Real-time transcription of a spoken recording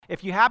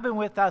If you have been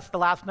with us the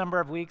last number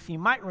of weeks, you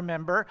might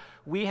remember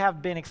we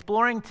have been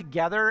exploring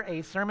together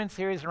a sermon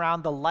series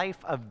around the life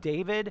of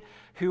David,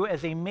 who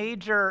is a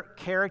major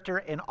character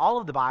in all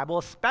of the Bible,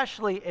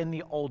 especially in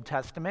the Old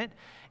Testament.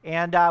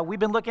 And we've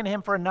been looking at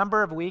him for a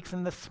number of weeks,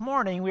 and this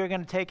morning we are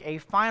going to take a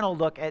final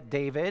look at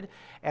David,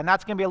 and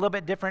that's going to be a little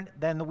bit different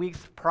than the weeks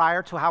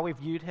prior to how we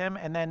viewed him,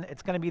 and then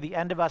it's going to be the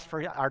end of us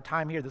for our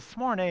time here this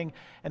morning,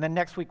 and then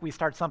next week we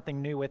start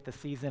something new with the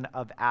season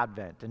of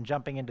Advent, and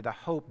jumping into the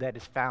hope that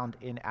is found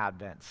in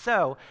Advent.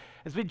 So,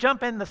 as we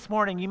jump in this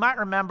morning, you might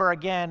remember,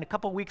 again, a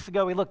couple weeks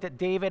ago we looked at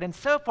David, and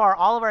so far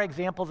all of our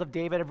examples of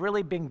David have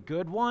really been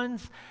good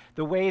ones,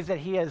 the ways that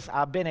he has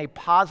been a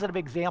positive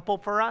example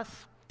for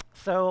us.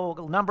 So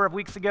a number of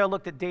weeks ago,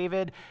 looked at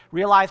David,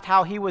 realized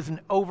how he was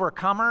an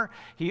overcomer.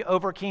 He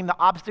overcame the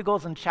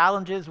obstacles and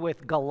challenges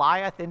with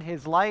Goliath in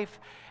his life.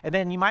 And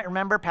then you might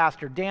remember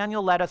Pastor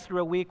Daniel led us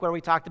through a week where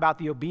we talked about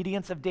the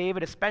obedience of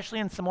David, especially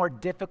in some more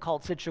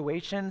difficult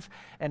situations,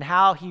 and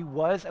how he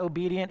was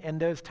obedient in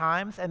those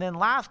times. And then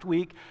last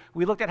week,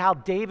 we looked at how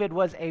David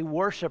was a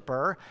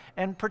worshiper,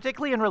 and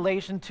particularly in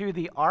relation to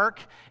the ark.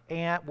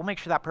 And we'll make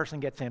sure that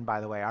person gets in,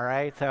 by the way, all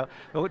right? So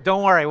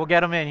don't worry, we'll get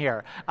them in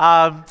here.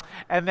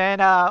 And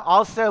then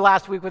also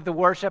last week with the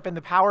worship and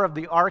the power of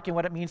the ark and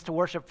what it means to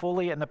worship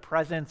fully in the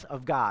presence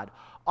of God.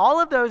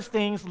 All of those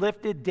things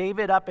lifted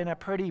David up in a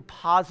pretty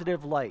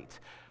positive light.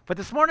 But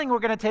this morning we're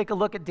going to take a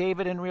look at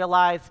David and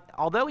realize,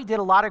 although he did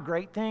a lot of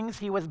great things,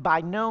 he was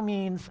by no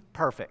means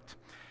perfect.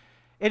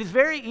 It is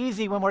very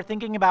easy when we're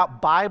thinking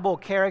about Bible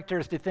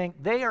characters to think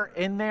they are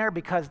in there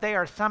because they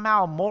are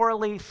somehow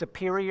morally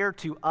superior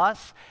to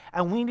us,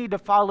 and we need to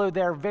follow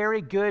their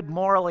very good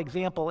moral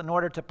example in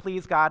order to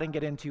please God and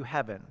get into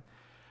heaven.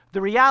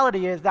 The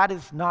reality is that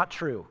is not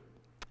true.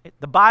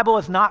 The Bible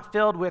is not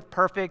filled with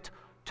perfect,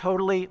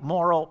 totally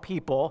moral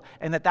people,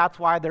 and that's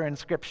why they're in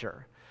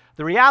Scripture.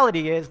 The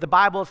reality is the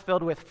Bible is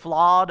filled with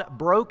flawed,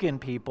 broken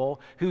people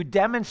who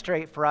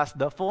demonstrate for us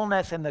the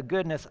fullness and the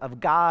goodness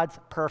of God's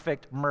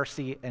perfect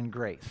mercy and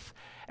grace.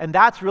 And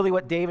that's really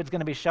what David's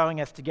going to be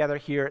showing us together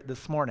here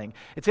this morning.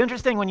 It's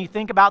interesting when you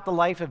think about the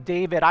life of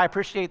David. I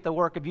appreciate the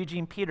work of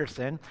Eugene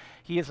Peterson.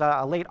 He is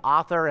a late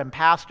author and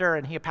pastor,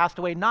 and he passed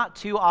away not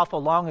too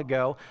awful long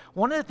ago.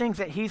 One of the things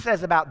that he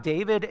says about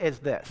David is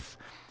this.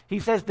 He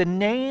says the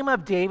name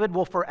of David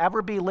will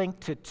forever be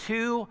linked to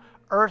two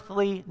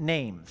earthly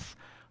names.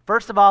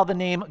 First of all, the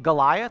name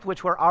Goliath,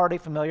 which we're already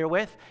familiar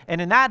with, and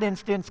in that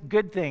instance,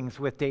 good things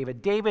with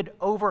David. David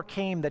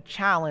overcame the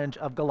challenge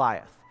of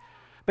Goliath.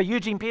 But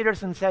Eugene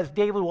Peterson says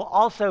David will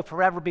also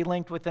forever be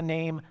linked with the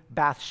name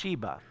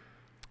Bathsheba,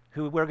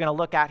 who we're going to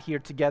look at here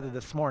together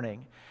this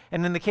morning.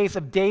 And in the case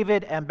of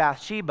David and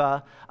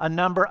Bathsheba, a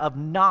number of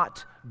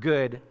not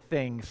good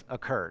things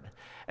occurred.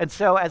 And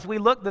so as we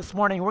look this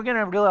morning, we're going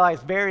to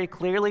realize very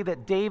clearly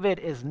that David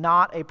is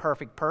not a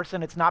perfect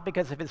person. It's not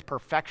because of his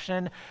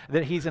perfection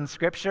that he's in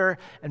Scripture.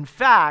 In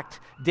fact,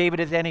 David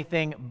is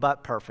anything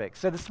but perfect.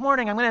 So this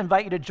morning, I'm going to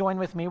invite you to join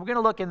with me. We're going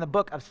to look in the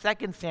book of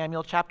 2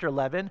 Samuel, chapter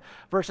 11,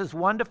 verses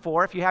 1 to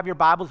 4. If you have your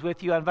Bibles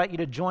with you, I invite you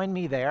to join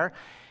me there.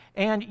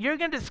 And you're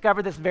going to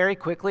discover this very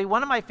quickly.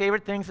 One of my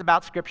favorite things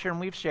about Scripture, and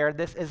we've shared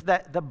this, is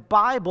that the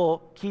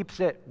Bible keeps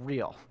it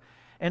real.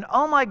 And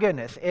oh my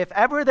goodness, if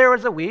ever there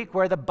was a week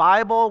where the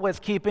Bible was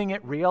keeping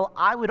it real,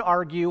 I would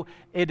argue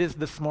it is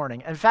this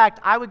morning. In fact,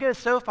 I would go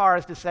so far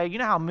as to say, you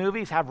know how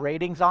movies have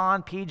ratings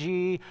on,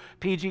 PG,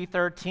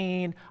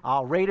 PG-13,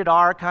 rated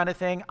R kind of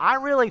thing? I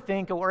really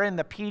think we're in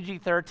the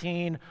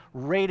PG-13,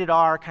 rated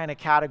R kind of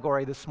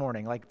category this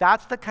morning. Like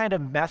that's the kind of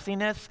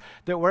messiness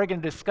that we're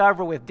going to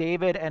discover with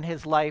David and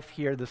his life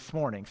here this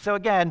morning. So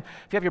again,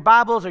 if you have your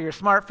Bibles or your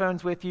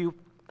smartphones with you,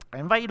 I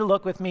invite you to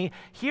look with me.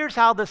 Here's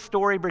how the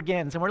story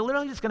begins. And we're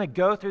literally just going to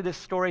go through this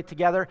story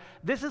together.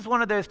 This is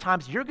one of those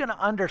times you're going to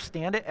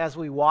understand it as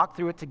we walk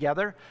through it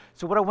together.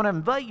 So what I want to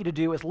invite you to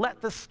do is let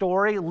the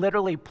story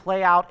literally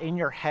play out in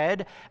your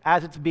head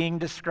as it's being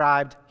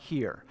described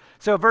here.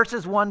 So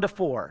verses 1 to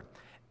 4.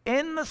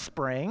 In the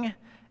spring,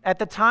 at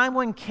the time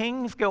when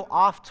kings go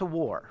off to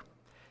war,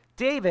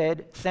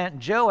 David sent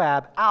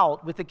Joab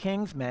out with the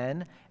king's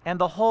men and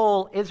the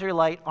whole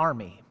Israelite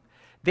army.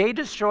 They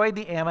destroyed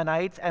the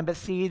Ammonites and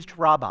besieged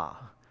Rabbah,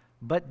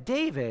 but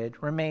David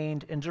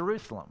remained in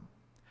Jerusalem.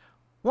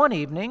 One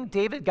evening,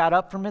 David got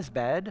up from his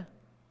bed,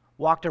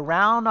 walked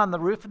around on the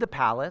roof of the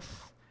palace,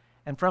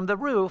 and from the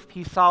roof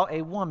he saw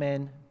a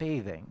woman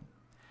bathing.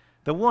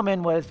 The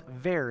woman was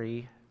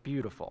very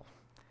beautiful,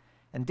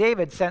 and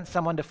David sent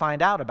someone to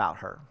find out about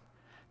her.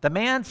 The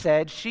man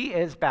said, "She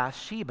is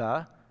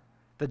Bathsheba,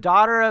 the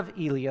daughter of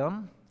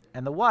Eliam,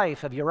 and the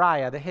wife of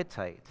Uriah the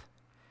Hittite."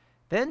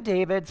 Then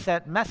David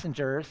sent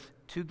messengers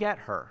to get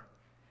her.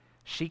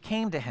 She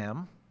came to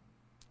him,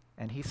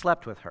 and he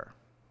slept with her.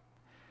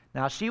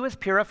 Now she was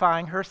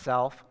purifying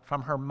herself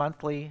from her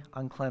monthly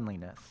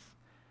uncleanliness.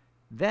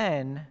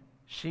 Then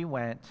she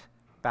went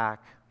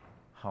back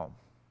home.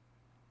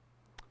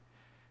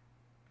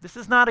 This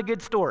is not a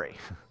good story.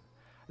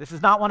 This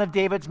is not one of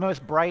David's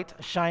most bright,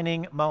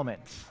 shining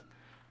moments.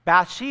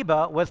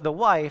 Bathsheba was the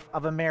wife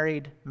of a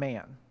married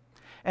man.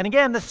 And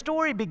again, the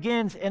story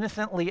begins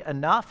innocently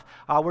enough.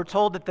 We're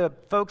told that the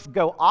folks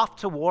go off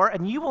to war,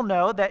 and you will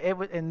know that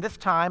in this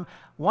time,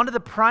 one of the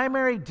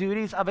primary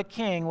duties of a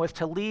king was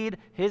to lead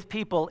his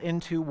people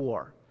into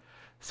war.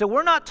 So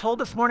we're not told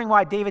this morning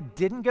why David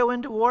didn't go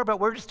into war, but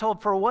we're just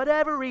told for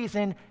whatever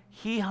reason,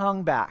 he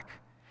hung back.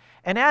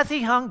 And as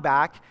he hung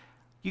back,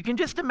 you can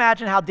just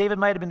imagine how David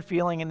might have been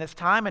feeling in this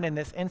time and in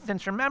this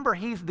instance. Remember,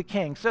 he's the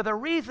king. So the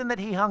reason that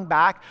he hung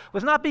back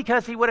was not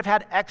because he would have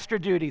had extra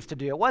duties to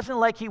do. It wasn't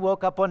like he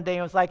woke up one day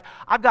and was like,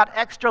 I've got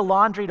extra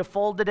laundry to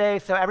fold today,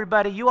 so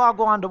everybody, you all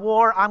go on to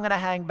war, I'm going to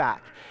hang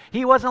back.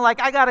 He wasn't like,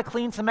 I got to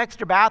clean some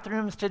extra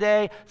bathrooms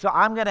today, so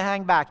I'm going to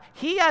hang back.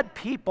 He had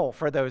people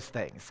for those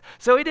things.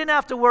 So he didn't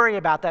have to worry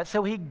about that.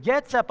 So he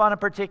gets up on a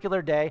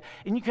particular day,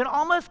 and you can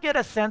almost get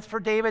a sense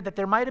for David that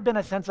there might have been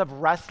a sense of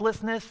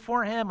restlessness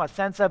for him, a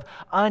sense of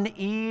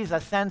unease,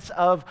 a sense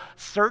of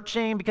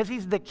searching, because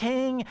he's the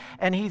king,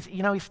 and he's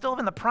still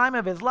in the prime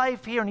of his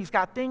life here, and he's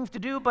got things to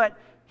do, but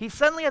he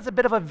suddenly has a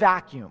bit of a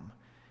vacuum.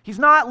 He's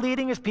not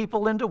leading his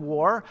people into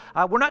war.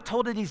 We're not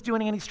told that he's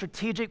doing any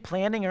strategic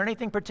planning or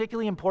anything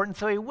particularly important.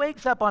 So he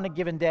wakes up on a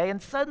given day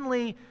and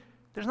suddenly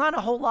there's not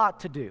a whole lot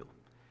to do.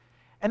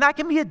 And that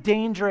can be a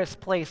dangerous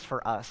place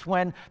for us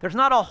when there's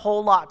not a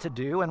whole lot to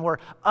do and we're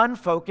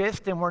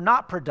unfocused and we're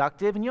not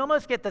productive. And you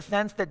almost get the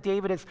sense that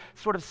David is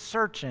sort of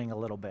searching a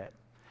little bit.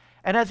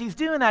 And as he's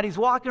doing that, he's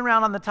walking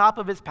around on the top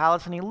of his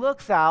palace and he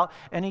looks out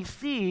and he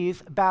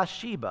sees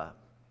Bathsheba.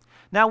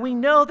 Now, we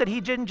know that he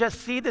didn't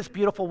just see this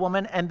beautiful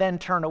woman and then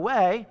turn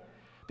away,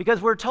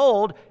 because we're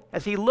told,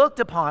 as he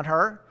looked upon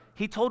her,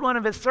 he told one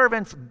of his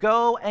servants,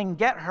 go and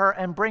get her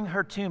and bring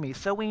her to me.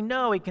 So we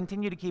know he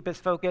continued to keep his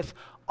focus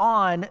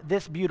on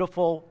this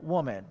beautiful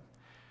woman.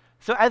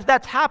 So as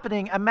that's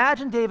happening,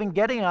 imagine David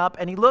getting up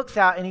and he looks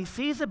out and he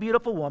sees a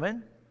beautiful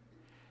woman.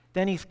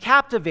 Then he's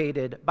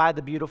captivated by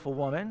the beautiful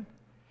woman.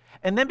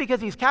 And then because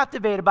he's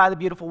captivated by the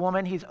beautiful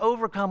woman, he's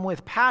overcome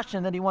with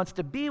passion that he wants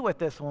to be with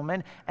this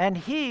woman, and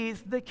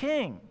he's the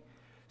king.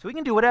 So he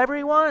can do whatever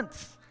he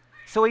wants.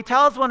 So he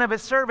tells one of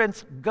his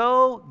servants,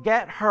 go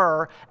get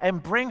her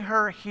and bring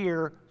her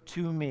here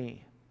to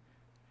me,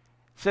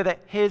 so that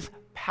his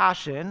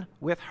passion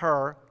with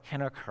her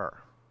can occur.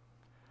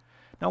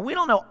 Now, we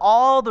don't know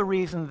all the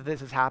reasons that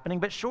this is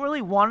happening, but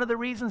surely one of the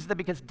reasons is that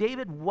because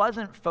David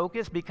wasn't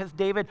focused, because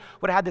David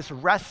would have had this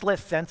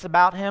restless sense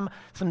about him,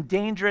 some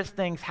dangerous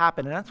things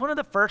happen. And that's one of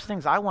the first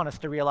things I want us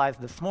to realize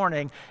this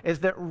morning, is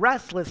that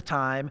restless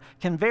time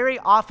can very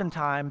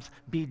oftentimes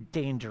be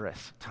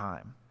dangerous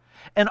time.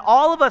 And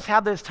all of us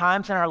have those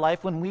times in our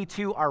life when we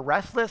too are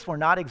restless, we're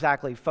not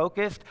exactly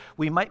focused,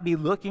 we might be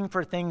looking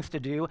for things to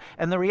do.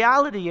 And the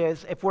reality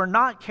is, if we're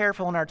not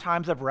careful in our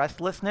times of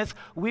restlessness,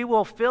 we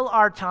will fill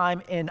our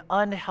time in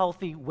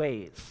unhealthy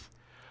ways.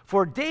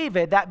 For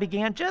David, that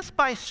began just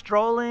by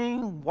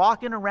strolling,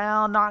 walking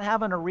around, not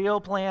having a real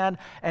plan,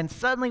 and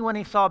suddenly when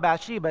he saw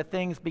Bathsheba,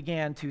 things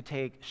began to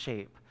take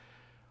shape.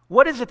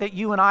 What is it that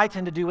you and I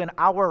tend to do in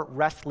our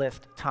restless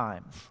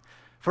times?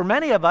 For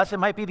many of us, it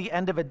might be the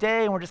end of a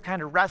day and we're just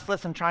kind of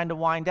restless and trying to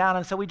wind down,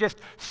 and so we just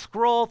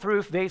scroll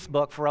through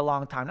Facebook for a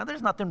long time. Now,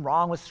 there's nothing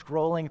wrong with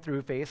scrolling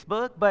through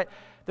Facebook, but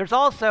there's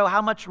also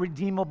how much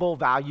redeemable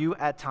value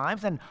at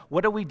times, and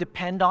what do we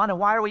depend on, and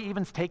why are we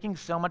even taking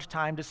so much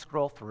time to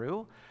scroll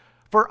through?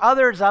 For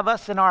others of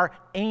us in our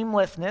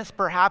aimlessness,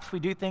 perhaps we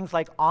do things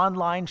like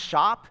online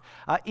shop,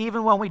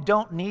 even when we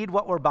don't need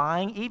what we're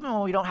buying, even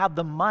when we don't have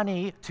the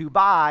money to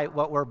buy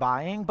what we're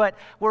buying, but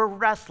we're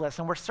restless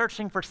and we're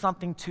searching for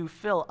something to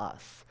fill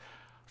us.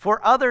 For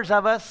others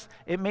of us,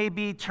 it may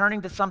be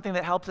turning to something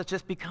that helps us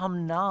just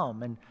become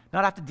numb and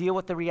not have to deal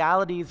with the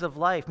realities of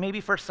life.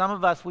 Maybe for some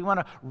of us, we want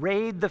to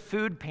raid the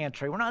food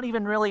pantry. We're not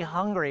even really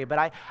hungry, but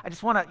I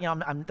just want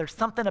to, there's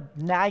something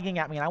nagging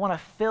at me and I want to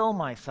fill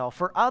myself.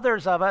 For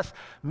others of us,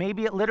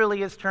 maybe it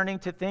literally is turning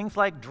to things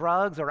like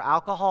drugs or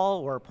alcohol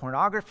or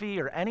pornography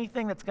or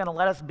anything that's going to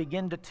let us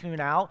begin to tune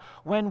out.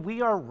 When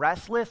we are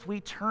restless, we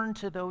turn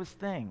to those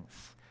things.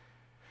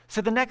 So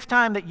the next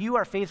time that you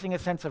are facing a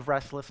sense of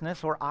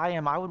restlessness, or I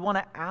am, I would want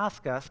to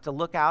ask us to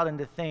look out and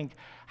to think,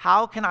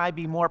 how can I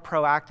be more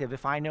proactive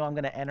if I know I'm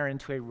going to enter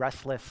into a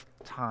restless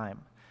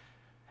time?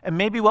 And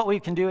maybe what we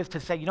can do is to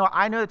say,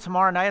 I know that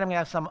tomorrow night I'm going to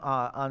have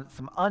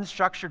some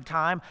unstructured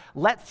time.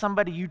 Let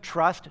somebody you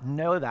trust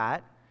know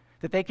that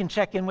they can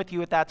check in with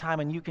you at that time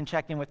and you can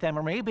check in with them.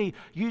 Or maybe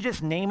you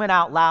just name it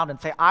out loud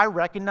and say, I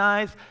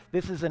recognize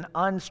this is an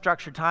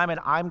unstructured time and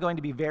I'm going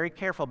to be very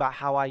careful about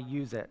how I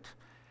use it.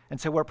 And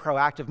so we're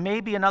proactive.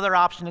 Maybe another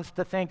option is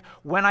to think,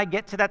 when I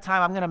get to that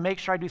time, I'm going to make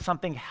sure I do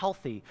something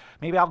healthy.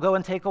 Maybe I'll go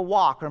and take a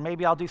walk, or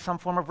maybe I'll do some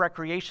form of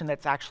recreation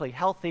that's actually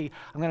healthy.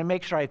 I'm going to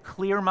make sure I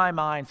clear my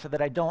mind so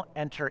that I don't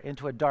enter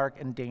into a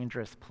dark and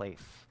dangerous place.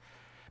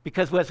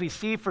 Because as we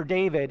see for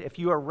David, if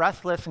you are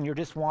restless and you're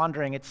just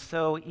wandering, it's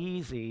so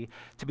easy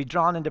to be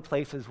drawn into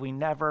places we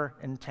never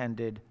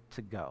intended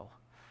to go.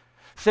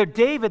 So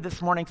David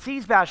this morning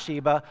sees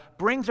Bathsheba,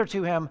 brings her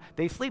to him,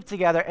 they sleep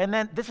together, and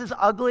then this is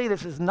ugly,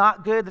 this is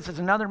not good, this is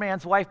another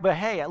man's wife, but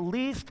hey, at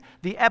least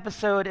the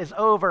episode is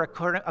over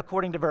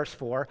according to verse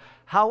 4.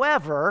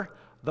 However,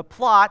 the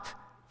plot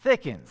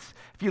thickens.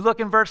 If you look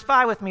in verse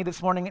 5 with me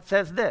this morning, it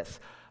says this: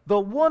 the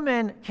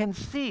woman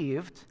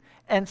conceived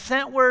and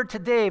sent word to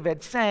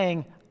David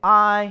saying,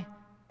 I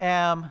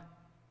am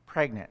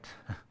pregnant.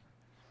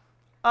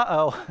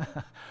 Uh-oh.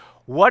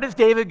 What is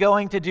David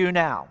going to do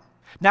now?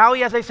 Now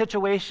he has a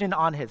situation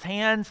on his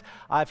hands.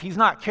 If he's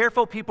not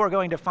careful, people are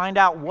going to find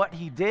out what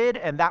he did,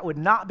 and that would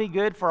not be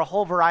good for a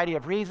whole variety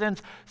of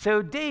reasons.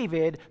 So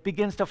David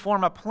begins to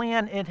form a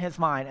plan in his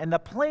mind. And the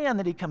plan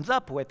that he comes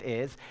up with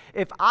is,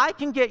 if I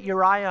can get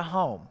Uriah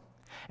home,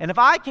 and if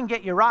I can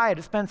get Uriah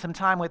to spend some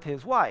time with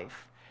his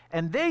wife,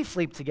 and they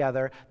sleep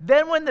together,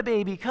 then when the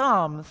baby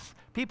comes,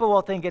 people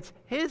will think it's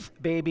his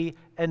baby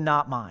and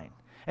not mine.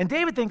 And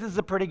David thinks this is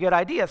a pretty good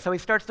idea, so he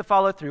starts to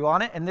follow through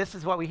on it, and this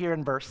is what we hear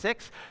in verse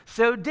 6.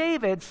 So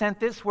David sent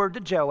this word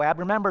to Joab.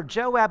 Remember,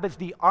 Joab is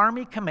the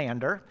army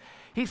commander.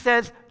 He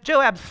says,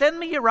 Joab, send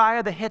me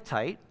Uriah the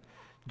Hittite.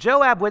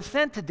 Joab was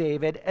sent to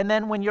David, and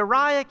then when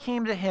Uriah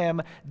came to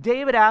him,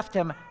 David asked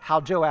him how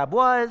Joab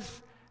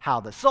was, how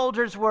the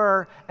soldiers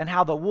were, and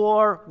how the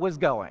war was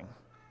going.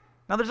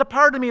 Now, there's a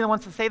part of me that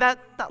wants to say that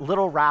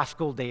little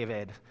rascal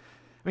David.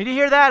 I mean, you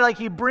hear that? Like,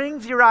 he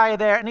brings Uriah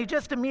there, and he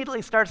just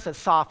immediately starts to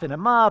soften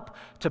him up,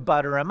 to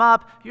butter him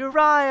up.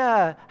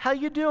 Uriah, how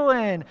you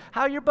doing?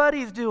 How your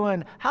buddies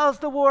doing? How's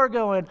the war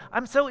going?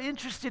 I'm so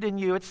interested in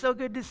you. It's so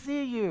good to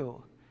see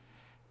you.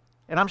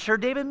 And I'm sure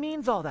David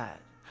means all that.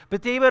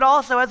 But David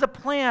also has a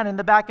plan in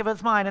the back of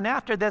his mind. And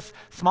after this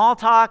small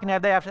talk, and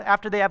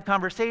after they have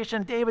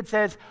conversation, David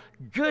says,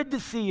 good to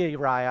see you,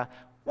 Uriah.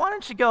 Why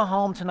don't you go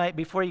home tonight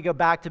before you go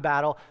back to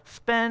battle?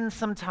 Spend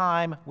some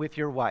time with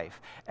your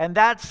wife. And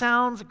that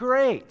sounds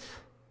great.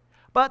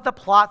 But the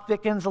plot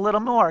thickens a little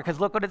more, because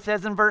look what it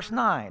says in verse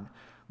 9.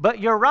 But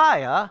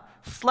Uriah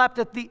slept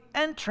at the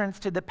entrance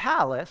to the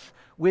palace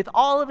with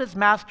all of his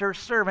master's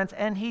servants,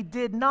 and he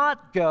did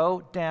not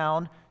go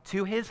down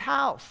to his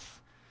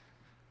house.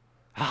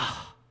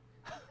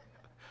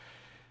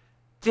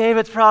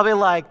 David's probably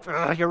like,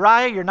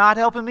 Uriah, you're not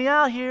helping me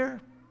out here.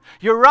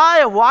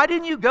 Uriah, why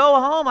didn't you go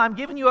home? I'm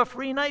giving you a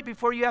free night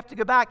before you have to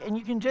go back. And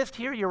you can just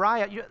hear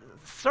Uriah,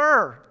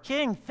 Sir,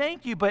 King,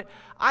 thank you, but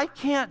I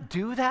can't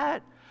do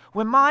that.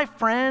 When my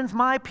friends,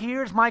 my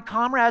peers, my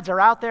comrades are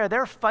out there,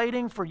 they're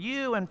fighting for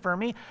you and for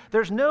me.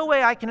 There's no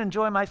way I can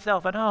enjoy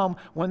myself at home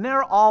when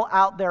they're all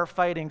out there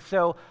fighting.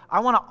 So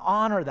I want to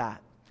honor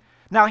that.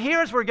 Now,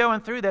 here as we're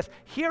going through this,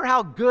 hear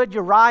how good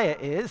Uriah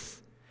is,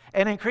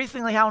 and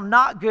increasingly how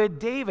not good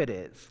David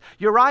is.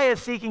 Uriah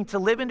is seeking to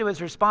live into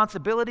his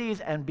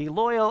responsibilities and be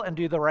loyal and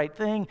do the right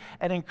thing,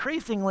 and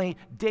increasingly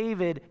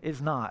David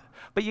is not.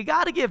 But you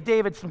got to give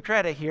David some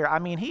credit here. I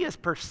mean, he is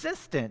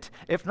persistent,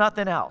 if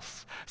nothing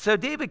else. So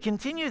David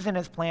continues in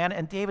his plan,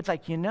 and David's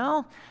like,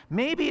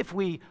 maybe if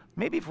we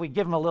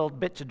give him a little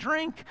bit to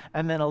drink,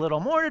 and then a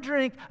little more to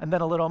drink, and then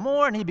a little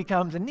more, and he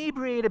becomes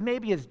inebriated,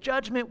 maybe his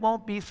judgment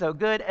won't be so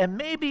good, and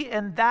maybe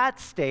in that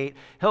state,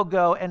 he'll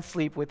go and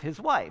sleep with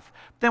his wife.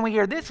 Then we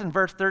hear this in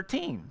verse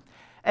 13.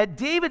 At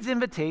David's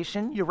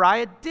invitation,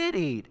 Uriah did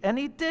eat, and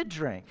he did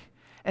drink,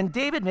 and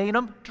David made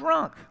him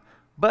drunk.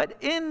 But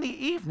in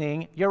the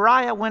evening,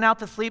 Uriah went out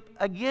to sleep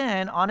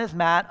again on his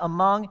mat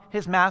among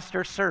his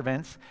master's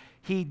servants.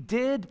 He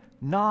did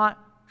not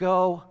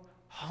go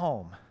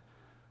home.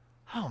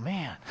 Oh,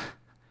 man.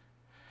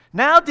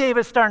 Now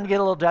David's starting to get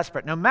a little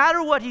desperate. No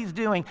matter what he's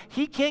doing,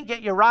 he can't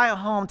get Uriah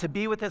home to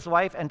be with his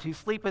wife and to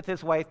sleep with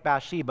his wife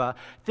Bathsheba.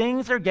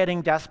 Things are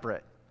getting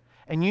desperate.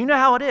 And you know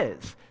how it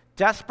is.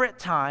 Desperate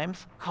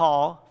times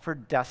call for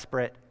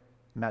desperate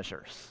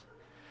measures.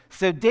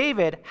 So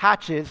David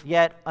hatches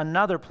yet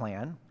another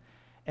plan.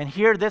 And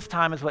here this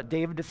time is what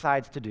David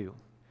decides to do.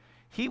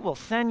 He will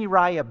send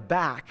Uriah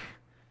back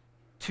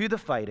to the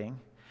fighting.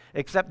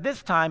 Except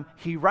this time,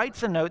 he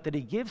writes a note that he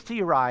gives to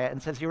Uriah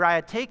and says,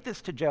 Uriah, take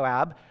this to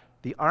Joab,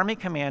 the army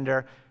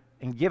commander,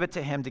 and give it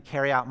to him to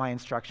carry out my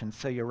instructions.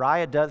 So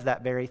Uriah does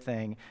that very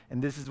thing, and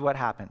this is what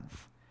happens.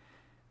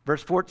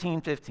 Verse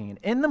 14, 15.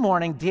 In the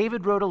morning,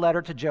 David wrote a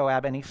letter to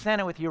Joab, and he sent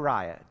it with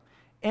Uriah.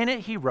 In it,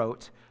 he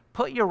wrote,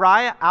 put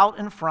Uriah out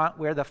in front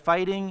where the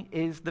fighting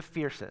is the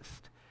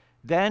fiercest.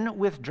 Then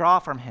withdraw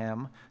from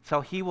him,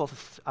 so he will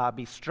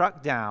be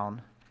struck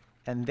down,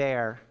 and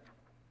there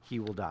he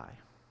will die.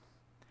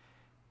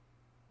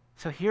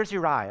 So here's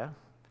Uriah,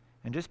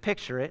 and just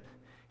picture it.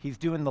 He's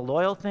doing the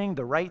loyal thing,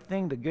 the right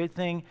thing, the good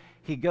thing.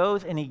 He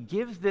goes and he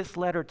gives this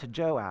letter to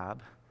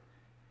Joab.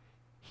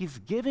 He's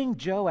giving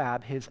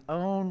Joab his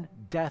own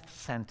death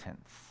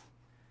sentence,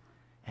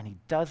 and he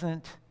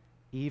doesn't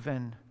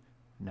even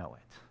know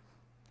it.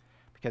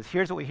 Because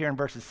here's what we hear in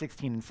verses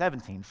 16 and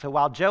 17. So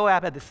while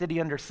Joab had the city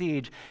under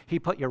siege, he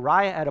put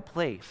Uriah at a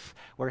place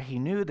where he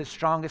knew the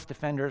strongest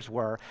defenders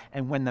were.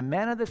 And when the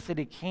men of the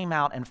city came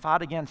out and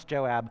fought against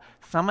Joab,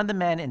 some of the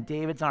men in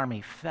David's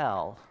army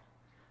fell.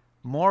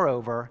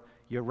 Moreover,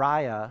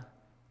 Uriah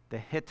the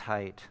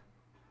Hittite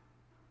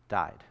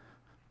died.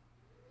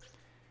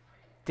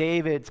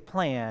 David's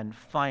plan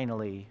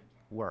finally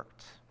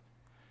worked.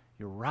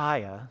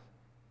 Uriah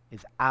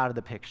is out of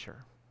the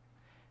picture.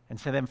 And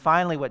so then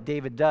finally what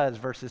David does,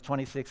 verses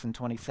 26 and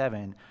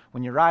 27,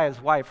 when Uriah's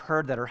wife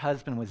heard that her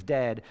husband was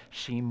dead,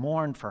 she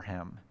mourned for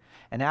him.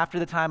 And after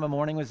the time of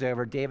mourning was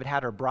over, David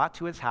had her brought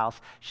to his house.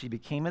 She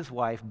became his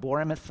wife, bore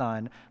him a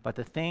son, but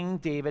the thing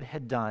David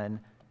had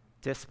done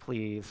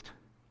displeased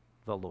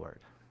the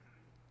Lord.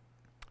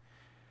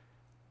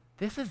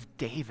 This is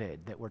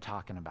David that we're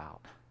talking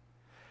about.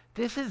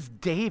 This is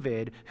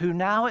David who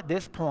now at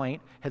this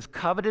point has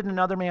coveted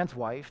another man's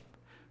wife,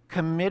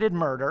 committed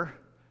murder,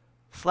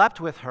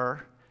 slept with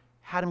her,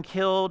 had him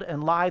killed,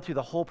 and lied through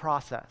the whole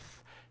process.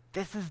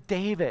 This is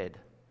David.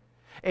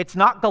 It's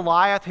not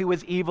Goliath who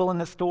was evil in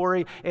the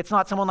story. It's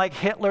not someone like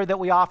Hitler that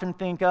we often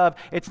think of.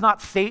 It's not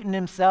Satan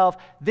himself.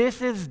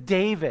 This is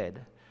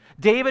David.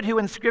 David, who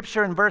in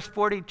Scripture in verse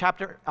 40,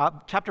 chapter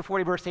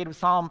 40, verse 8 of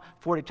Psalm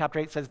 40, chapter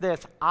 8 says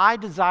this, I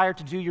desire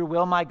to do your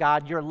will, my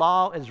God. Your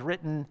law is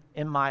written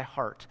in my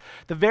heart.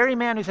 The very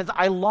man who says,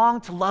 I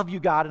long to love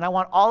you, God, and I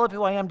want all of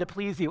who I am to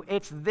please you.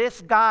 It's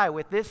this guy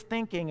with this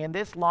thinking and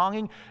this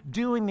longing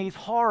doing these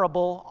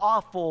horrible,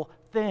 awful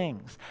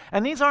things.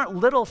 And these aren't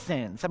little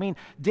sins. I mean,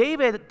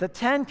 David, the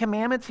 10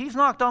 commandments, he's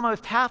knocked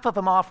almost half of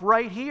them off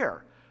right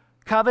here.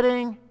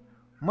 Coveting,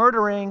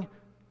 murdering,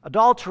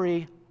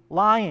 adultery,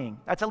 lying.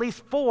 That's at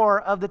least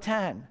 4 of the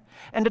 10.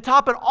 And to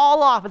top it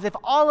all off, as if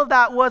all of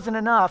that wasn't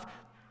enough,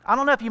 I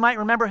don't know if you might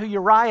remember who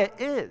Uriah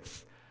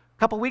is. A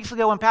couple weeks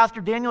ago when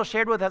Pastor Daniel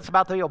shared with us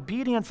about the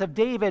obedience of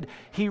David,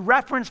 he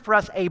referenced for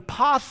us a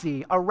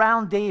posse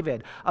around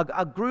David,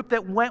 a group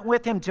that went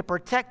with him to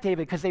protect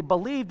David because they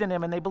believed in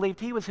him and they believed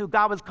he was who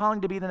God was calling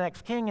to be the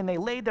next king, and they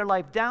laid their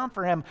life down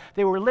for him.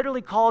 They were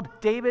literally called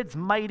David's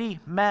mighty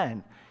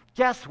men.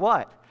 Guess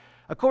what?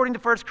 According to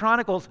 1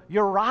 Chronicles,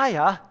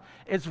 Uriah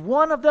is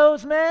one of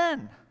those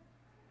men.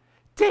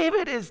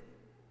 David is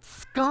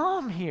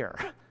scum here.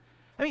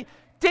 I mean,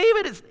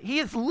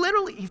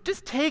 he's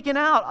just taken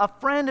out a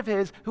friend of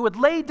his who had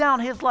laid down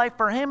his life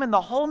for him and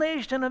the whole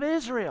nation of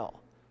Israel.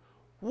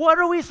 What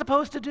are we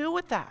supposed to do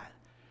with that?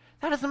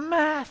 That is a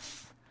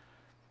mess.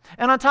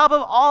 And on top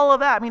of all of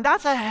that, I mean,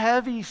 that's a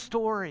heavy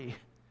story.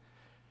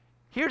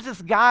 Here's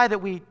this guy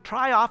that we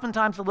try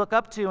oftentimes to look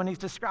up to, and he's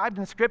described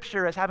in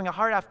Scripture as having a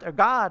heart after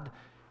God,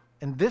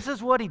 and this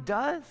is what he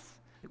does?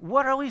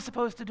 What are we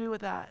supposed to do with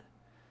that?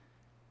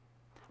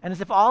 And as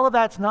if all of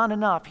that's not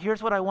enough,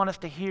 here's what I want us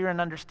to hear and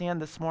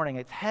understand this morning.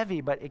 It's heavy,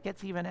 but it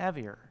gets even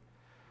heavier.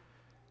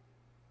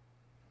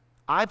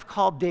 I've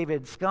called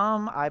David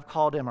scum. I've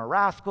called him a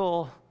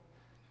rascal.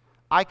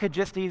 I could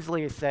just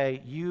easily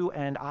say, you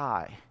and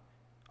I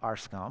are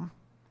scum,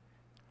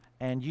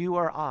 and you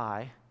or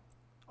I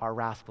are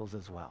rascals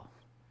as well.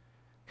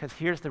 Because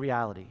here's the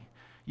reality.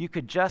 You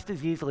could just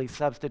as easily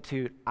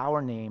substitute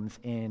our names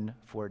in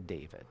for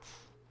David's.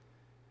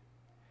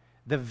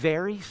 The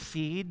very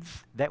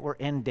seeds that were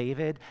in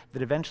David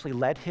that eventually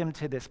led him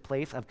to this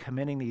place of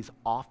committing these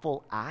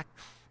awful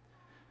acts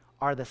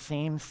are the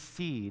same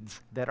seeds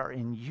that are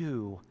in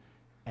you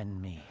and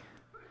me.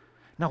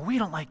 Now, we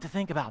don't like to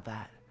think about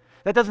that.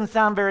 That doesn't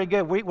sound very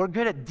good. We're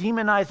good at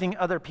demonizing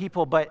other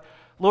people, but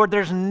Lord,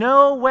 there's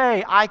no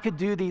way I could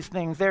do these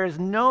things. There is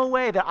no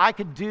way that I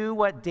could do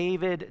what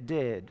David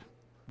did.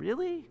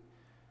 Really?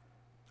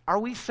 Are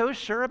we so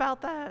sure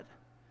about that?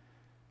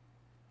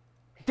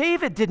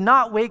 David did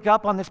not wake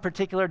up on this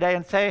particular day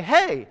and say,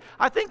 hey,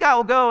 I think I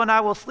will go and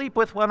I will sleep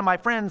with one of my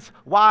friend's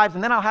wives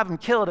and then I'll have him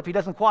killed if he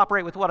doesn't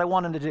cooperate with what I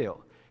want him to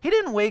do. He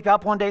didn't wake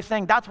up one day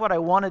saying, that's what I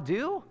want to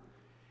do.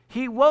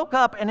 He woke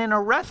up and in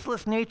a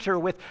restless nature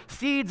with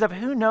seeds of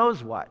who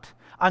knows what,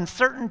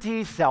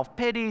 uncertainty,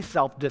 self-pity,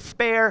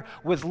 self-despair,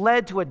 was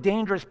led to a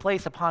dangerous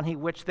place upon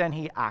which then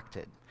he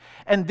acted.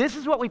 And this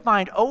is what we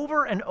find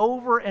over and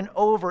over and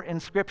over in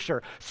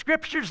Scripture.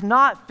 Scripture's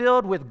not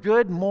filled with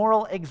good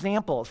moral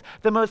examples.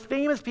 The most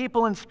famous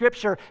people in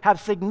Scripture have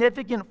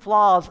significant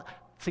flaws,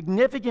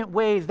 significant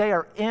ways they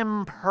are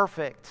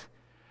imperfect.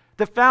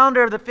 The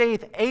founder of the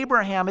faith,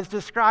 Abraham, is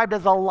described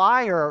as a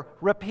liar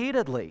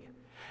repeatedly.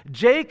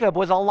 Jacob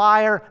was a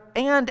liar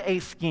and a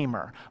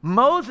schemer.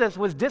 Moses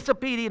was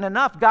disobedient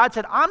enough. God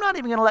said, I'm not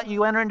even going to let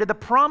you enter into the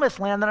promised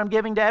land that I'm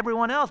giving to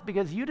everyone else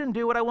because you didn't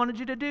do what I wanted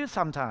you to do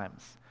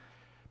sometimes.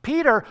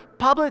 Peter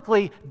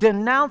publicly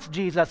denounced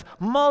Jesus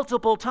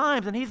multiple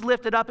times, and he's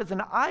lifted up as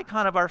an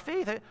icon of our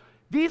faith.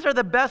 These are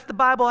the best the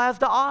Bible has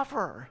to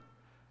offer.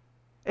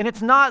 And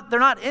they're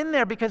not in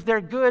there because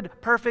they're good,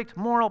 perfect,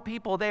 moral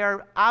people. They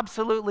are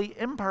absolutely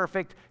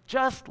imperfect,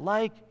 just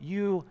like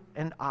you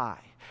and I.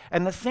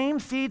 And the same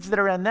seeds that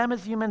are in them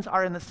as humans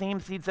are in the same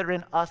seeds that are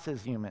in us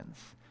as humans.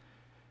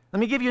 Let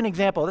me give you an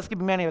example. This could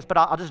be many of us, but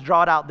I'll just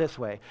draw it out this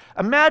way.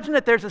 Imagine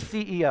that there's a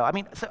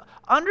CEO. So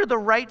under the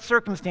right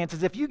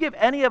circumstances, if you give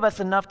any of us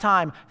enough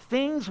time,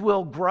 things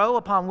will grow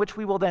upon which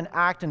we will then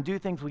act and do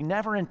things we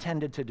never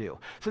intended to do.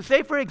 So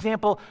say, for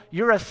example,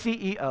 you're a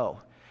CEO.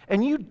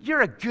 And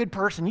you're a good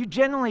person. You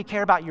genuinely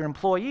care about your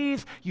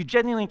employees. You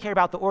genuinely care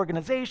about the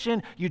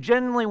organization. You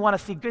genuinely want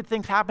to see good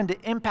things happen to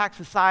impact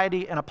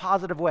society in a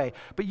positive way.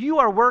 But you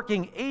are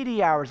working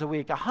 80 hours a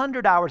week,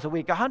 100 hours a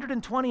week,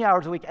 120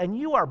 hours a week, and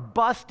you are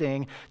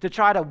busting to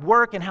try to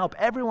work and help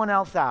everyone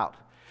else out.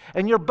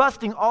 And you're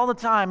busting all the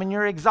time, and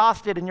you're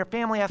exhausted, and your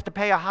family has to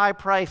pay a high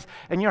price,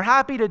 and you're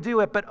happy to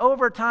do it, but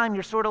over time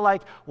you're sort of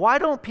like, why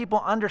don't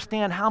people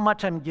understand how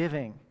much I'm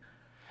giving?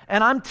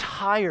 And I'm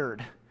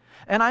tired,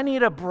 and I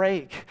need a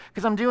break,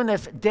 because I'm doing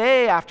this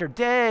day after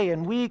day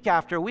and week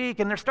after week,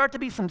 and there start to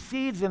be some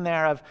seeds in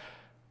there of,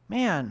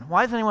 man,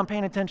 why isn't anyone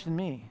paying attention to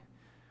me?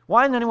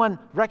 Why isn't anyone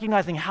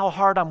recognizing how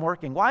hard I'm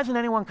working? Why isn't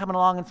anyone coming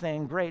along and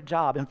saying, great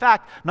job? In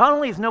fact, not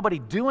only is nobody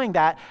doing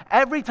that,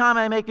 every time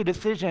I make a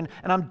decision,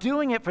 and I'm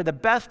doing it for the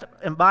best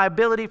of my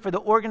ability for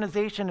the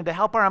organization and to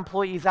help our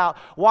employees out,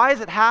 why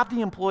is it half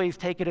the employees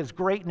take it as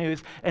great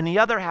news and the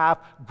other half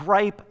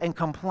gripe and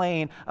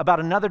complain about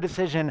another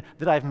decision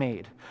that I've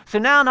made? So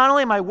now not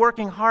only am I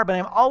working hard, but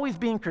I'm always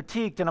being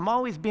critiqued and I'm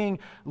always being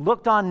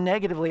looked on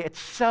negatively.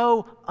 It's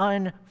so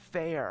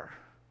unfair.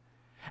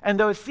 And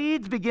those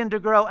seeds begin to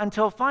grow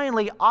until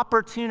finally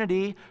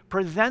opportunity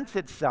presents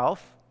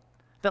itself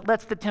that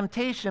lets the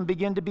temptation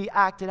begin to be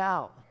acted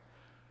out.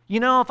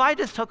 You know, if I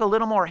just took a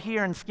little more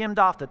here and skimmed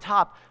off the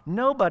top,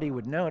 nobody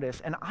would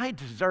notice, and I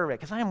deserve it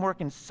because I am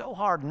working so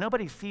hard and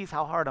nobody sees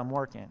how hard I'm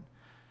working.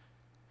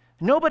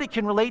 Nobody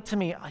can relate to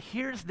me.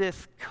 Here's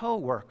this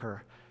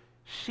coworker.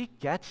 She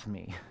gets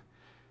me.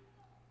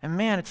 And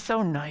man, it's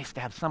so nice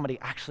to have somebody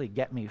actually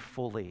get me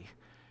fully.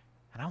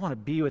 And I want to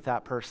be with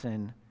that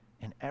person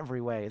in every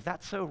way. Is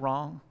that so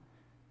wrong?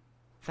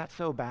 Is that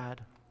so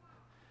bad?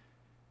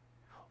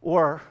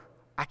 Or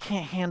I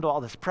can't handle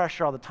all this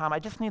pressure all the time. I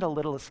just need a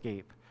little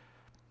escape.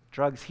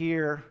 Drugs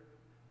here,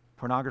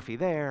 pornography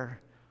there,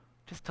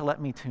 just to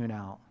let me tune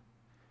out.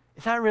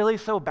 Is that really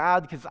so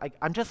bad? Because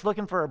I'm just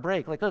looking for a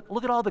break. Like,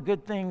 look at all the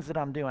good things that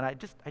I'm doing. I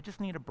just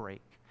need a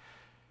break.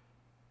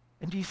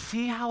 And do you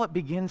see how it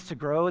begins to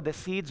grow? The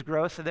seeds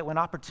grow so that when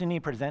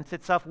opportunity presents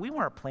itself, we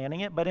weren't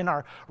planning it, but in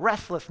our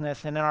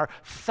restlessness and in our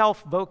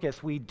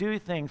self-focus, we do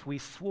things we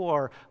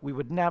swore we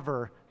would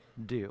never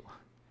do.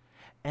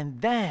 And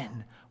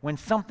then when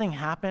something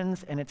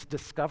happens and it's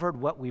discovered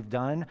what we've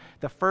done,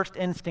 the first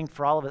instinct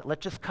for all of it,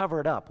 let's just cover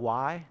it up.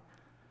 Why?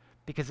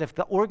 Because if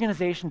the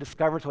organization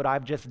discovers what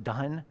I've just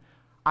done,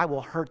 I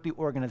will hurt the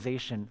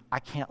organization. I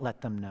can't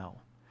let them know.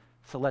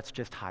 So let's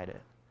just hide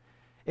it.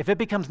 If it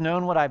becomes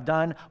known what I've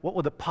done, what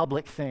will the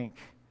public think?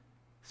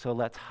 So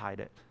let's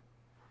hide it.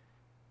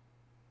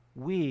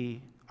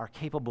 We are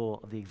capable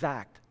of the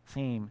exact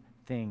same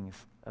things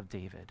of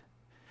David.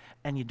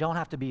 And you don't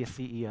have to be a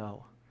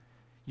CEO.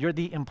 You're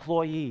the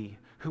employee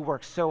who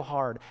works so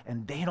hard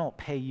and they don't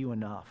pay you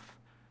enough.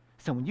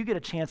 So when you get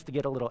a chance to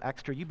get a little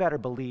extra, you better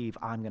believe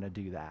I'm going to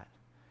do that.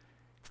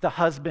 It's the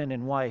husband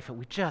and wife, and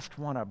we just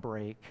want a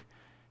break.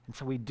 And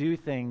so we do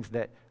things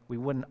that we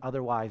wouldn't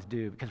otherwise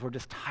do because we're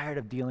just tired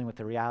of dealing with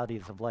the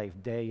realities of life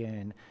day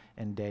in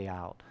and day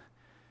out.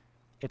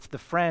 It's the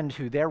friend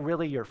who they're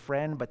really your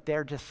friend, but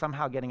they're just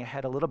somehow getting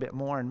ahead a little bit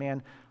more. And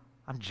man,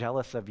 I'm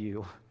jealous of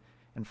you.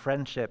 And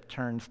friendship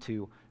turns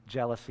to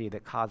jealousy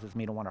that causes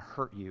me to want to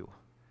hurt you,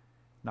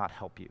 not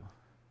help you.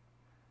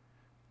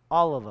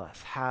 All of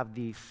us have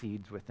these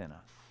seeds within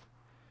us.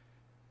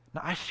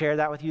 Now, I share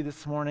that with you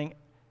this morning.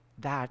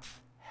 That's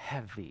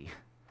heavy.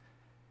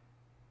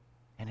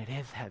 And it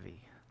is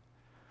heavy.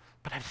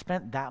 But I've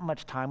spent that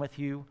much time with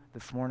you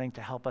this morning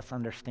to help us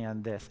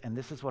understand this, and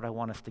this is what I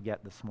want us to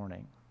get this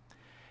morning.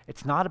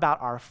 It's not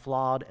about our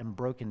flawed and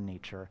broken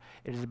nature.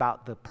 It is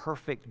about the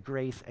perfect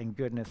grace and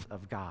goodness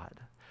of God.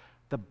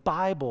 The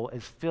Bible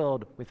is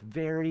filled with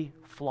very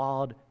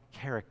flawed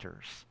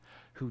characters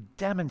who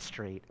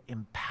demonstrate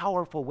in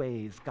powerful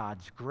ways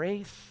God's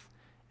grace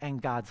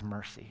and God's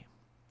mercy.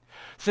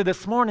 So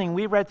this morning,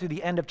 we read through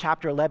the end of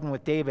chapter 11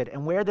 with David,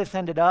 and where this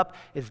ended up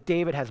is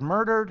David has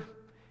murdered,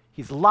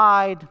 he's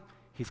lied,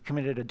 he's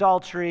committed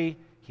adultery,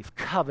 he's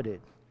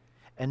coveted,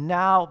 and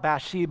now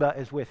Bathsheba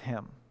is with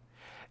him.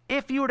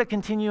 If you were to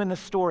continue in the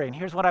story, and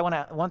here's what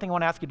one thing I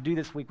want to ask you to do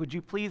this week, would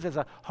you please, as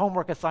a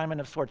homework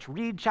assignment of sorts,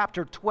 read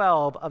chapter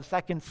 12 of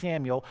 2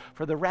 Samuel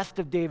for the rest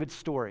of David's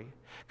story?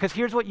 Because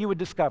here's what you would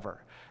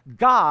discover.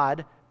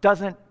 God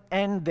doesn't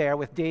end there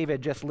with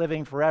David just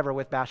living forever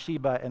with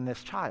Bathsheba and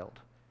this child.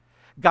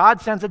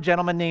 God sends a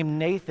gentleman named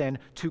Nathan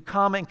to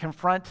come and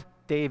confront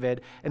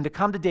David and to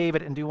come to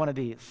David and do one of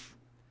these.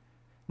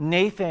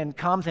 Nathan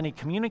comes and he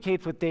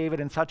communicates with David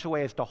in such a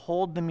way as to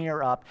hold the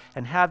mirror up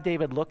and have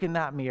David look in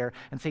that mirror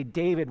and say,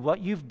 David,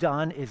 what you've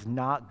done is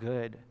not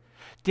good.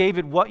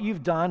 David, what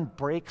you've done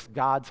breaks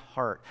God's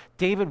heart.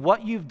 David,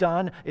 what you've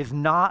done is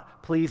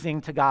not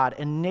pleasing to God.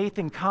 And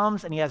Nathan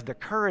comes and he has the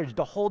courage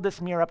to hold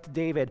this mirror up to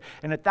David.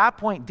 And at that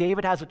point,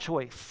 David has a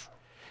choice.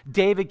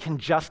 David can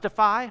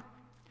justify.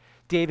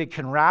 David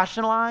can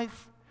rationalize.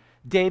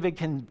 David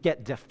can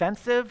get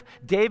defensive.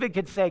 David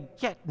could say,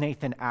 get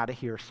Nathan out of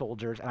here,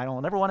 soldiers, and I will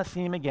never want to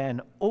see him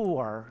again.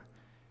 Or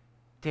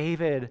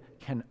David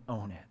can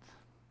own it.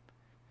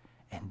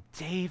 And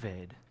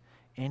David,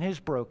 in his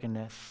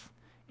brokenness,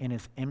 in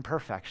his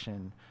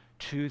imperfection,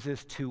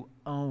 chooses to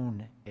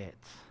own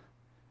it.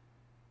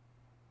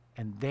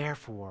 And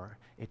therefore,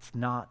 it's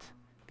not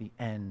the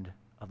end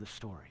of the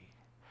story.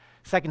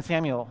 2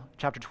 Samuel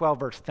chapter 12,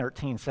 verse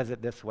 13 says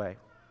it this way.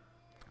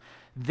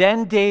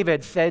 Then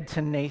David said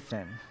to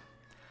Nathan,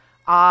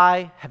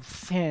 I have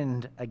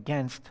sinned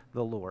against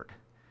the Lord.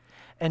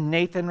 And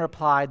Nathan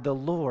replied, the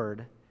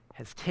Lord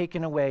has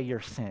taken away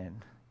your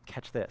sin.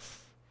 Catch this.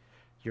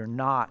 You're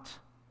not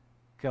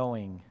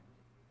going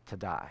to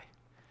die.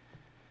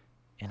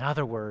 In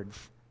other words,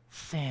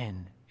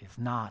 sin is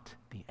not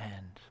the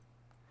end.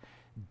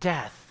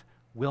 Death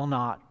will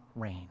not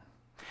reign.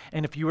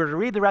 And if you were to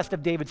read the rest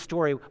of David's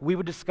story, we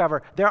would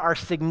discover there are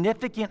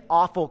significant,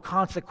 awful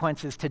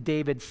consequences to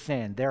David's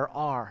sin. There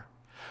are.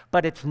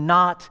 But it's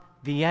not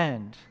the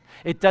end.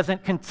 It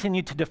doesn't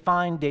continue to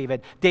define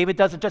David. David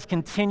doesn't just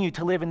continue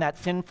to live in that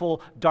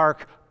sinful,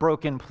 dark,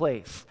 broken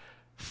place.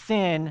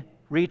 Sin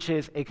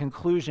reaches a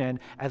conclusion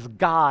as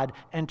God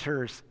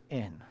enters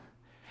in.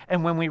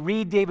 And when we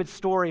read David's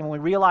story and we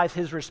realize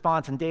his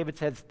response, and David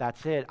says,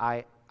 that's it,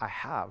 I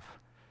have.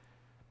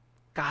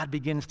 God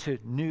begins to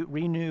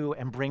renew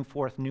and bring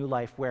forth new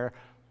life where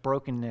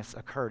brokenness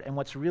occurred. And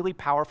what's really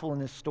powerful in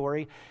this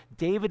story,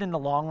 David in the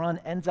long run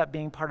ends up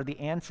being part of the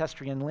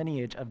ancestry and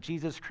lineage of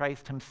Jesus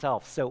Christ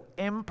himself. So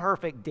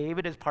imperfect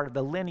David is part of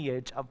the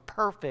lineage of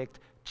perfect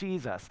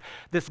Jesus.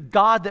 This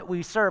God that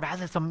we serve has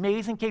this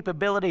amazing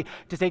capability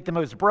to take the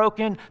most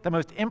broken, the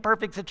most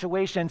imperfect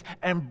situations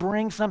and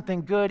bring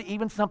something good,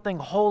 even something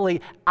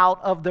holy, out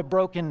of the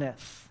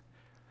brokenness.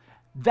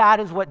 That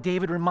is what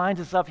David reminds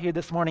us of here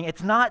this morning.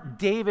 It's not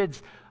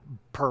David's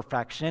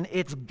perfection,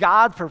 it's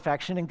God's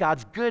perfection and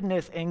God's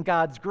goodness and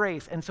God's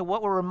grace. And so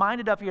what we're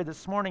reminded of here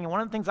this morning, and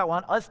one of the things I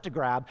want us to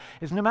grab,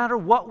 is no matter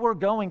what we're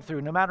going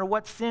through, no matter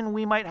what sin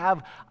we might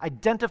have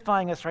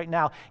identifying us right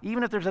now,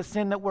 even if there's a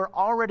sin that we're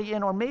already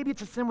in, or maybe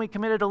it's a sin we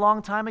committed a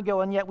long time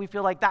ago, and yet we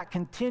feel like that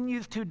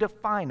continues to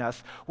define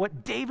us,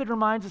 what David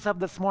reminds us of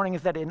this morning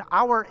is that in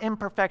our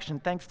imperfection,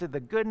 thanks to the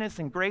goodness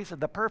and grace of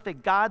the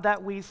perfect God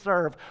that we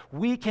serve,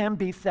 we can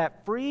be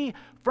set free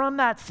from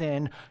that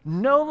sin,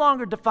 no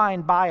longer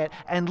defined by it,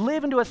 and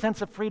live into a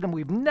sense of freedom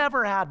we've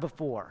never had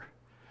before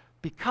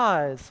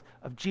because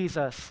of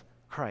Jesus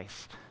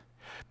Christ.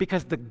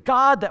 Because the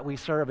God that we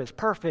serve is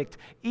perfect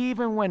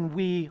even when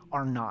we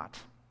are not.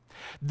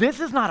 This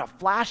is not a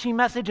flashy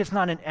message. It's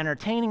not an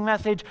entertaining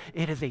message.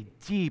 It is a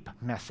deep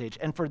message.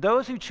 And for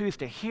those who choose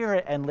to hear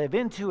it and live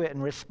into it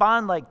and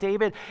respond like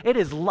David, it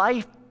is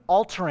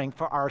life-altering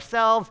for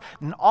ourselves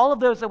and all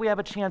of those that we have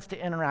a chance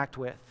to interact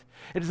with.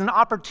 It is an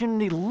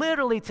opportunity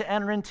literally to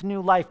enter into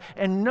new life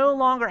and no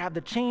longer have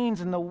the chains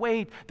and the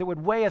weight that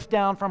would weigh us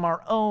down from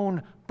our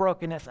own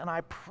brokenness. And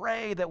I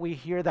pray that we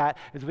hear that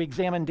as we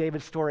examine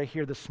David's story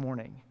here this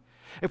morning.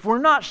 If we're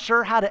not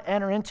sure how to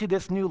enter into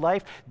this new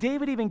life,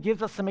 David even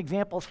gives us some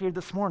examples here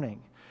this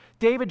morning.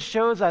 David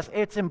shows us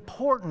it's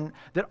important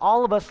that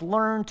all of us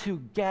learn to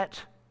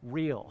get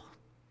real.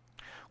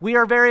 We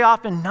are very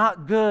often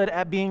not good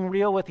at being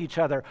real with each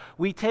other.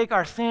 We take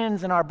our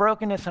sins and our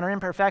brokenness and our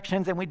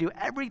imperfections and we do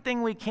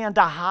everything we can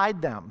to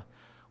hide them.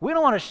 We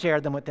don't want to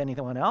share them with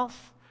anyone else.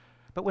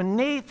 But when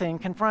Nathan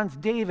confronts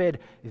David,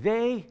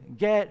 they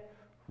get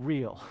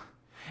real.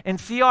 In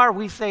CR,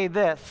 we say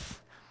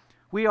this: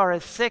 we are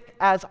as sick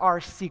as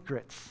our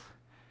secrets.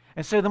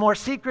 And so the more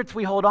secrets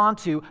we hold on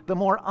to, the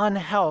more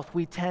unhealth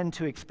we tend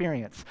to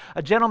experience.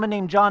 A gentleman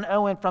named John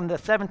Owen from the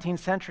 17th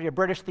century, a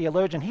British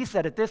theologian, he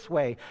said it this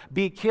way: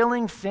 be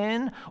killing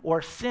sin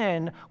or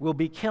sin will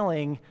be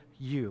killing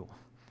you.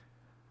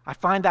 I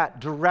find that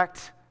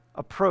direct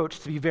approach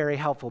to be very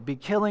helpful. Be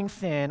killing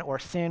sin or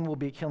sin will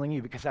be killing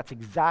you, because that's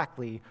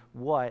exactly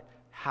what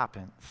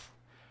happens.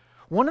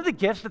 One of the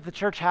gifts that the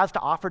church has to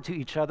offer to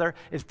each other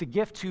is the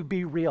gift to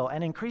be real.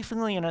 And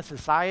increasingly in a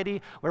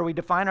society where we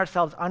define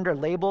ourselves under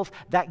labels,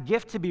 that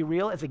gift to be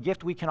real is a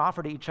gift we can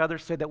offer to each other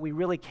so that we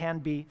really can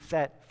be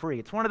set free.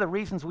 It's one of the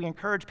reasons we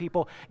encourage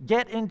people,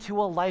 get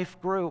into a life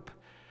group.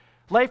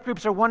 Life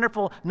groups are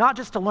wonderful, not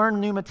just to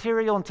learn new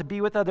material and to be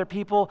with other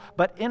people,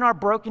 but in our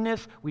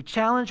brokenness, we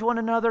challenge one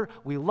another,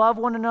 we love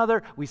one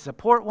another, we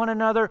support one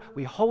another,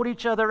 we hold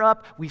each other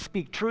up, we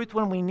speak truth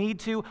when we need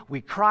to,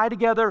 we cry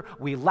together,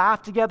 we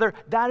laugh together.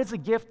 That is a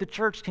gift the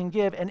church can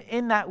give, and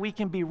in that we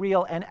can be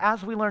real. And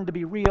as we learn to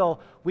be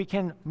real, we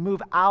can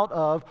move out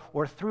of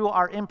or through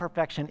our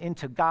imperfection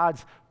into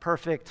God's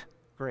perfect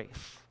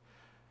grace.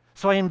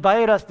 So I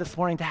invite us this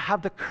morning to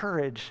have the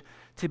courage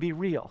to be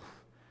real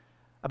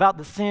about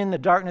the sin, the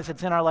darkness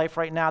that's in our life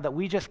right now that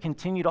we just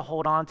continue to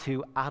hold on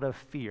to out of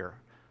fear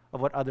of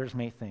what others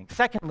may think.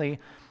 Secondly,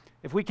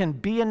 if we can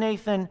be a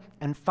Nathan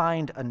and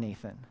find a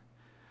Nathan.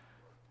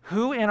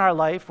 Who in our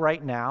life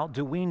right now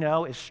do we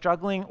know is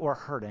struggling or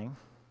hurting?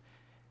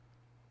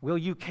 Will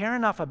you care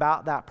enough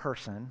about that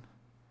person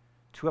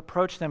to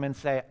approach them and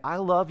say, I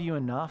love you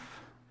enough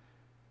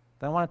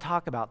that I want to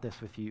talk about this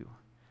with you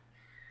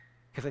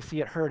because I see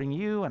it hurting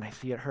you and I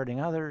see it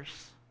hurting others.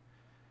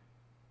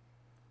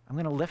 I'm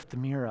going to lift the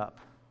mirror up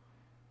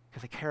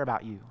because I care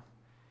about you.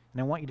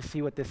 And I want you to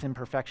see what this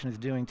imperfection is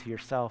doing to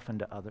yourself and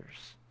to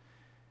others.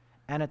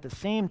 And at the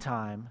same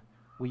time,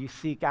 will you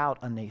seek out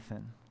a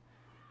Nathan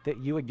that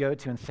you would go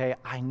to and say,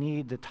 I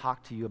need to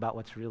talk to you about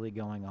what's really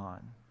going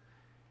on.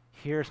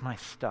 Here's my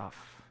stuff.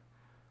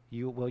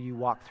 Will you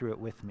walk through it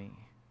with me?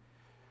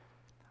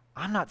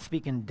 I'm not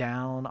speaking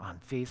down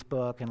on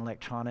Facebook and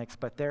electronics,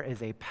 but there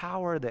is a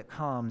power that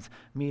comes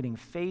meeting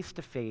face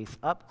to face,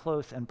 up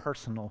close and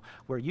personal,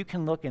 where you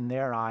can look in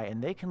their eye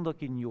and they can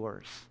look in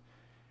yours.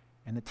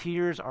 And the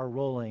tears are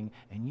rolling,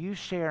 and you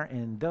share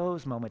in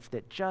those moments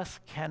that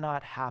just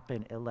cannot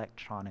happen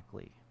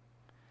electronically.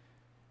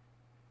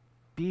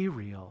 Be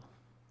real.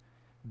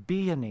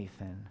 Be a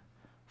Nathan.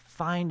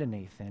 Find a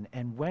Nathan.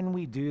 And when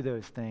we do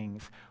those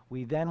things,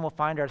 we then will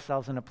find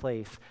ourselves in a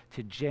place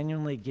to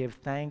genuinely give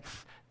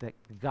thanks that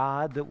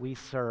God that we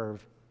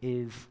serve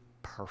is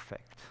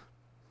perfect.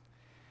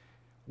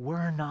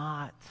 We're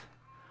not,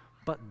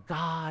 but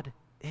God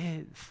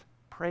is.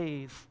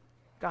 Praise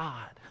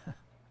God.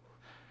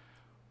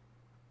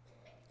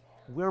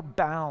 We're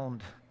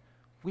bound.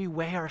 We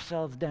weigh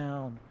ourselves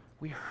down.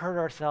 We hurt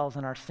ourselves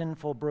in our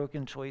sinful,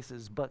 broken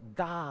choices, but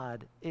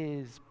God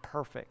is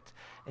perfect,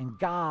 and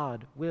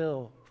God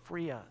will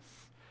free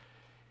us.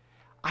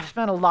 I've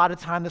spent a lot of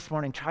time this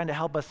morning trying to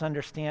help us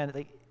understand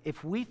that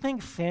if we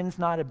think sin's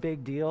not a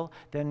big deal,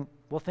 then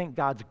we'll think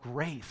God's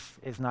grace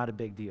is not a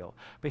big deal.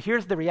 But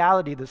here's the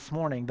reality this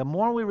morning. The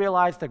more we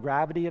realize the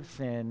gravity of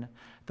sin,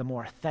 the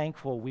more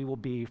thankful we will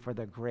be for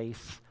the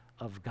grace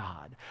of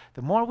God.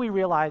 The more we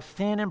realize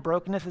sin and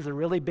brokenness is a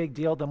really big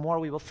deal, the more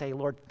we will say,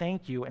 Lord,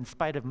 thank you in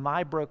spite of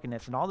my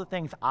brokenness and all the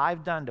things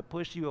I've done to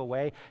push you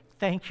away.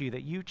 Thank you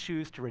that you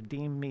choose to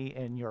redeem me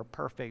in your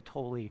perfect,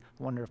 holy,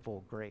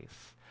 wonderful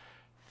grace.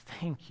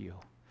 Thank you.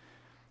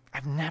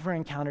 I've never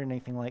encountered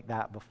anything like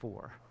that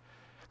before.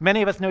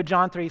 Many of us know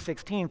John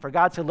 3:16, for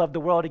God so loved the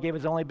world, he gave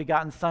his only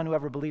begotten Son,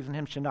 whoever believes in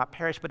him should not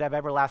perish but have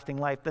everlasting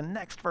life. The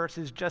next verse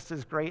is just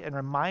as great and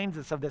reminds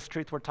us of this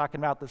truth we're talking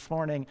about this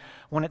morning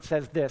when it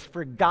says this,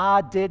 for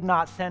God did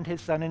not send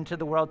his Son into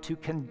the world to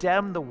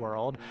condemn the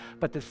world,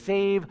 but to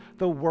save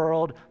the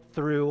world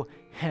through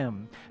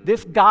him.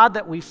 This God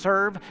that we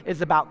serve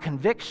is about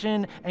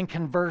conviction and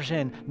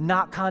conversion,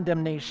 not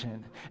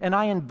condemnation. And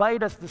I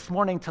invite us this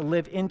morning to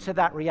live into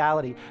that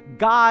reality.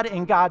 God,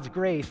 in God's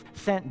grace,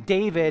 sent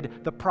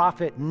David, the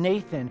prophet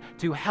Nathan,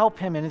 to help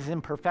him in his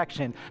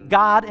imperfection.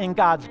 God, in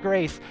God's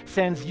grace,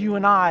 sends you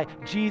and I,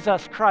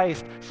 Jesus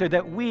Christ, so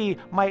that we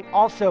might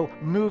also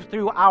move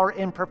through our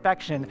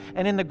imperfection.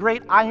 And in the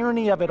great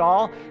irony of it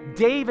all,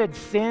 David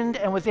sinned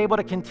and was able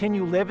to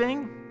continue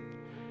living.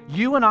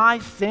 You and I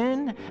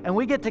sin, and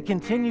we get to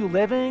continue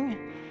living.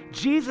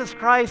 Jesus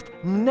Christ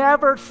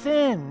never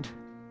sinned,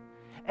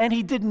 and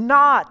he did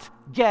not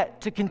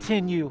get to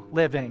continue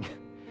living.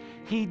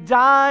 He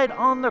died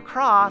on the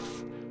cross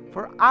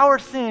for our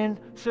sin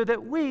so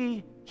that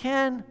we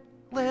can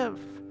live.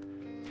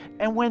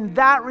 And when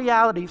that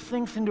reality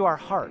sinks into our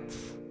hearts,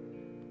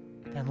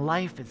 then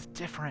life is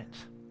different,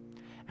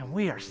 and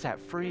we are set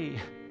free,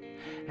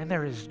 and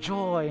there is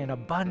joy and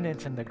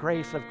abundance in the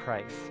grace of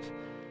Christ,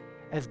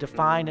 as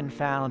defined and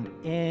found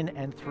in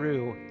and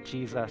through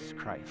Jesus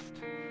Christ.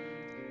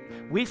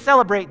 We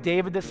celebrate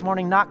David this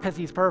morning not because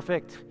he's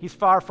perfect. He's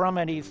far from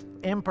it. He's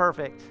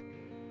imperfect.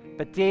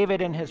 But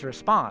David in his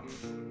response,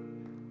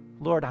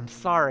 Lord, I'm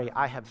sorry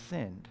I have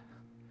sinned,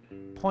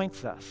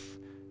 points us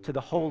to the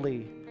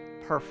holy,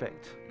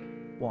 perfect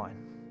one.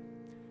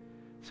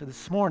 So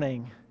this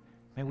morning,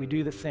 may we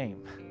do the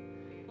same.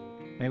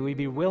 May we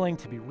be willing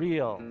to be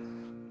real,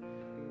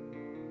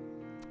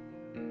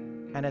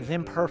 and as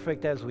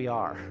imperfect as we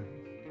are,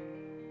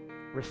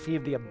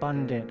 receive the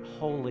abundant,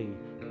 holy,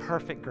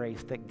 perfect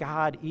grace that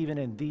God, even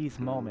in these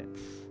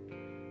moments,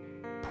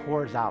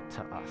 pours out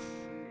to us.